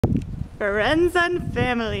Friends and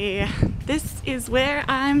family, this is where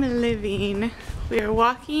I'm living. We are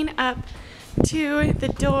walking up to the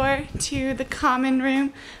door to the common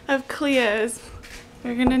room of Cleos.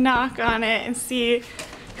 We're gonna knock on it and see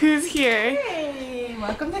who's here. Hey,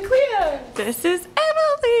 welcome to Cleos. This is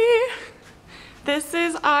Emily. This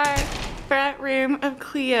is our front room of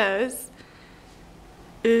Cleos.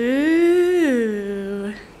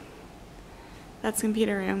 Ooh, that's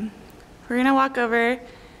computer room. We're gonna walk over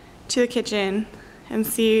to the kitchen and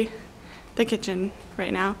see the kitchen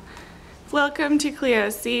right now. Welcome to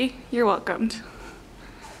Cleos. See, you're welcomed.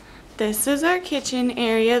 This is our kitchen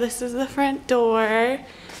area. This is the front door.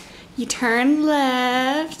 You turn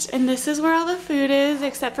left, and this is where all the food is,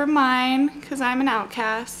 except for mine, because I'm an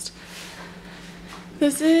outcast.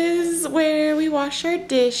 This is where we wash our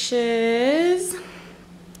dishes.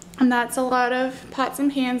 And that's a lot of pots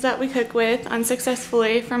and pans that we cook with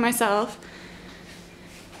unsuccessfully for myself.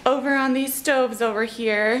 Over on these stoves over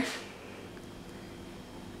here,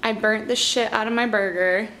 I burnt the shit out of my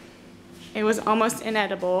burger. It was almost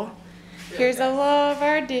inedible. Here's all of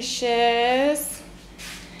our dishes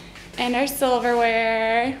and our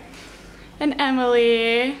silverware and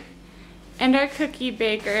Emily and our cookie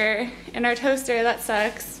baker and our toaster that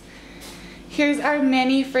sucks. Here's our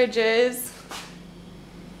mini fridges.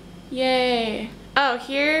 Yay. Oh,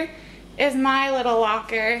 here is my little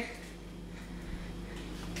locker.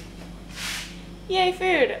 Yay,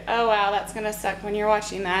 food. Oh wow, that's gonna suck when you're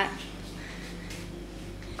watching that.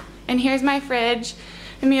 And here's my fridge.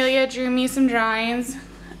 Amelia drew me some drawings.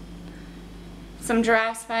 Some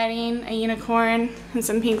giraffes fighting, a unicorn, and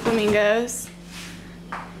some pink flamingos.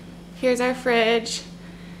 Here's our fridge.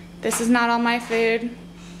 This is not all my food.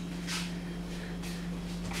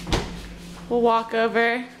 We'll walk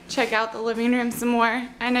over, check out the living room some more.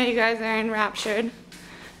 I know you guys are enraptured.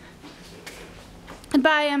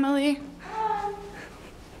 Bye, Emily.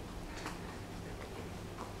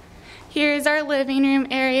 Here's our living room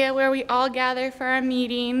area where we all gather for our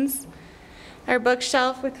meetings. Our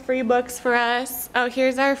bookshelf with free books for us. Oh,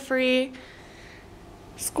 here's our free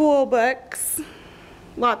school books.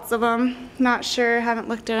 Lots of them. Not sure, haven't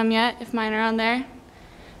looked at them yet, if mine are on there.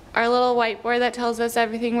 Our little whiteboard that tells us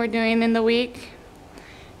everything we're doing in the week.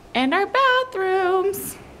 And our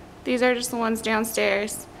bathrooms. These are just the ones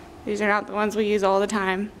downstairs. These are not the ones we use all the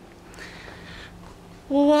time.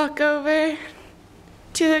 We'll walk over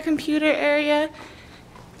to the computer area.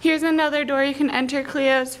 Here's another door you can enter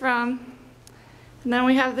Cleos from. And then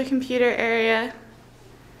we have the computer area.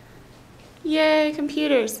 Yay,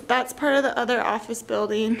 computers. That's part of the other office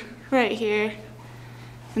building right here.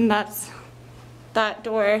 And that's that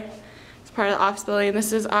door. It's part of the office building.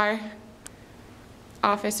 This is our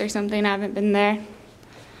office or something. I haven't been there.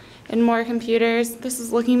 And more computers. This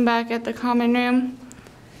is looking back at the common room.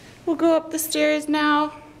 We'll go up the stairs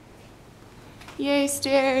now. Yay,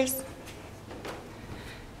 stairs.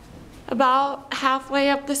 About halfway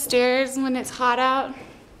up the stairs when it's hot out,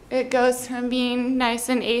 it goes from being nice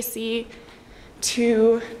and AC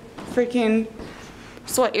to freaking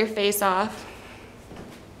sweat your face off.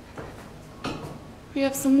 We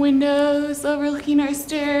have some windows overlooking our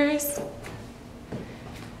stairs.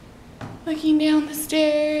 Looking down the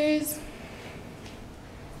stairs.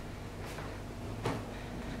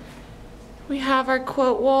 We have our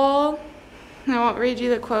quote wall. I won't read you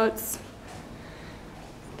the quotes.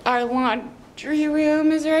 Our laundry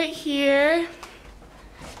room is right here.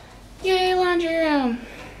 Yay, laundry room.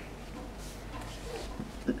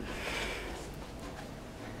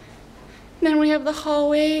 Then we have the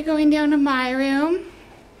hallway going down to my room.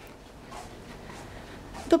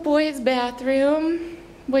 The boys' bathroom,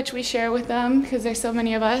 which we share with them because there's so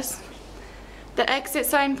many of us. The exit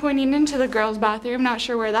sign pointing into the girls' bathroom, not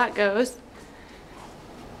sure where that goes.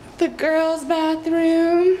 The girls'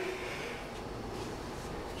 bathroom.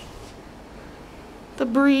 The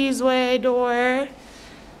breezeway door.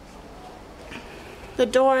 The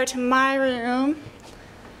door to my room,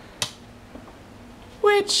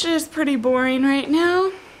 which is pretty boring right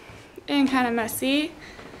now and kind of messy.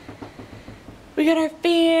 We got our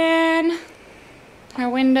fan, our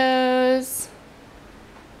windows,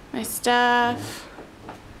 my stuff,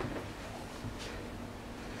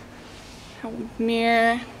 our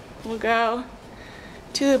mirror. We'll go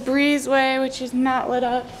to the breezeway, which is not lit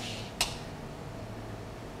up.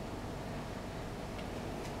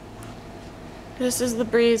 This is the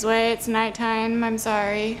breezeway. It's nighttime. I'm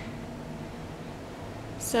sorry.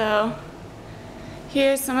 So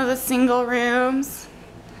here's some of the single rooms.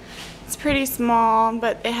 It's pretty small,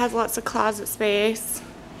 but it has lots of closet space.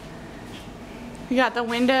 We got the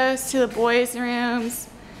windows to the boys' rooms.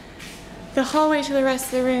 the hallway to the rest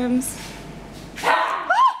of the rooms.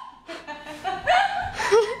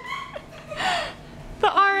 The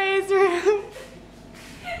RA's room.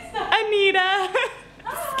 Anita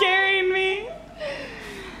scaring me.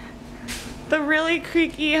 The really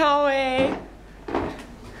creaky hallway.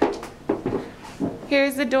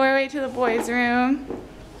 Here's the doorway to the boys' room.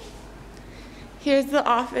 Here's the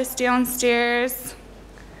office downstairs.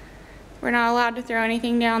 We're not allowed to throw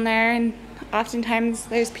anything down there, and oftentimes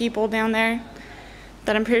there's people down there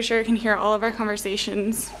that I'm pretty sure can hear all of our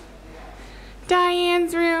conversations.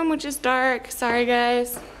 Diane's room, which is dark. Sorry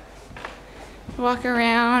guys. Walk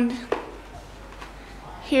around.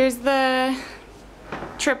 Here's the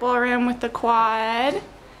triple room with the quad,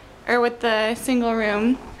 or with the single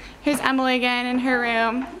room. Here's Emily again in her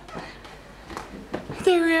room.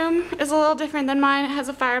 Their room is a little different than mine. It has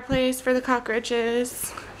a fireplace for the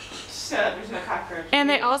cockroaches. Shut up, there's no cockroach. And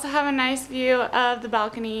they also have a nice view of the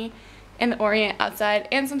balcony and the Orient outside,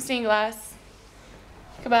 and some stained glass.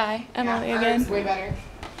 Goodbye, Emily again. Way better.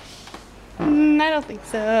 I don't think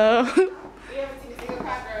so. We haven't seen a single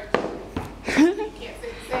cockroach. You can't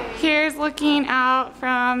say the same. Here's looking out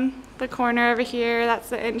from the corner over here. That's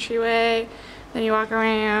the entryway. Then you walk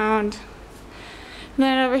around. And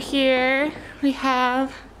then over here we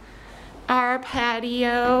have our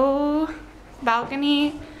patio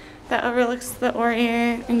balcony that overlooks the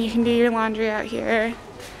Orient, and you can do your laundry out here.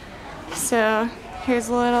 So here's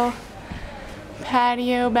a little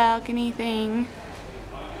patio balcony thing.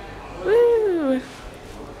 Woo!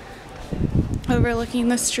 Overlooking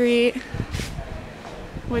the street,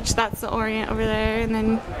 which that's the Orient over there, and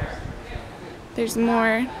then there's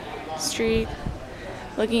more street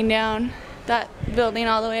looking down that building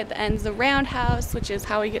all the way at the end is the roundhouse, which is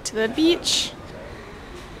how we get to the beach.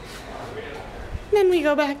 Then we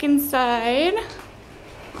go back inside.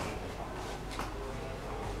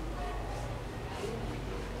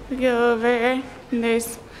 We go over and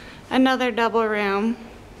there's another double room,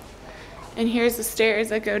 and here's the stairs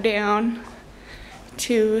that go down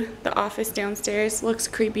to the office downstairs. Looks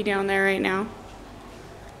creepy down there right now.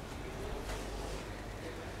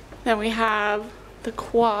 Then we have the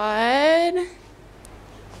quad.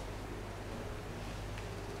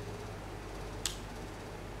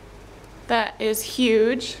 That is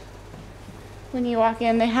huge. When you walk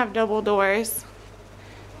in, they have double doors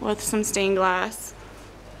with some stained glass.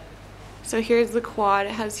 So here's the quad.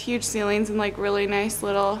 It has huge ceilings and like really nice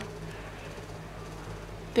little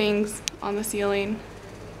things on the ceiling.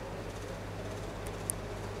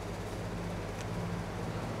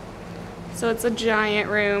 So it's a giant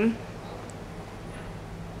room.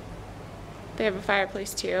 They have a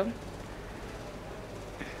fireplace too.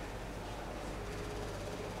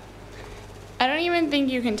 I don't even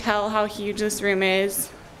think you can tell how huge this room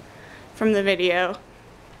is from the video.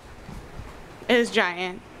 It is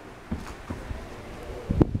giant.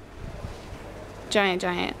 Giant,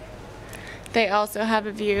 giant. They also have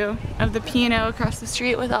a view of the P&O across the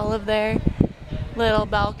street with all of their little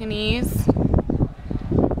balconies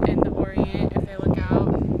and the Orient if they look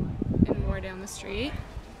out and more down the street.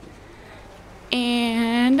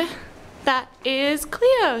 And that is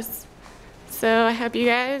Cleos. So I hope you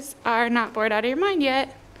guys are not bored out of your mind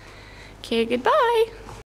yet. Okay, goodbye.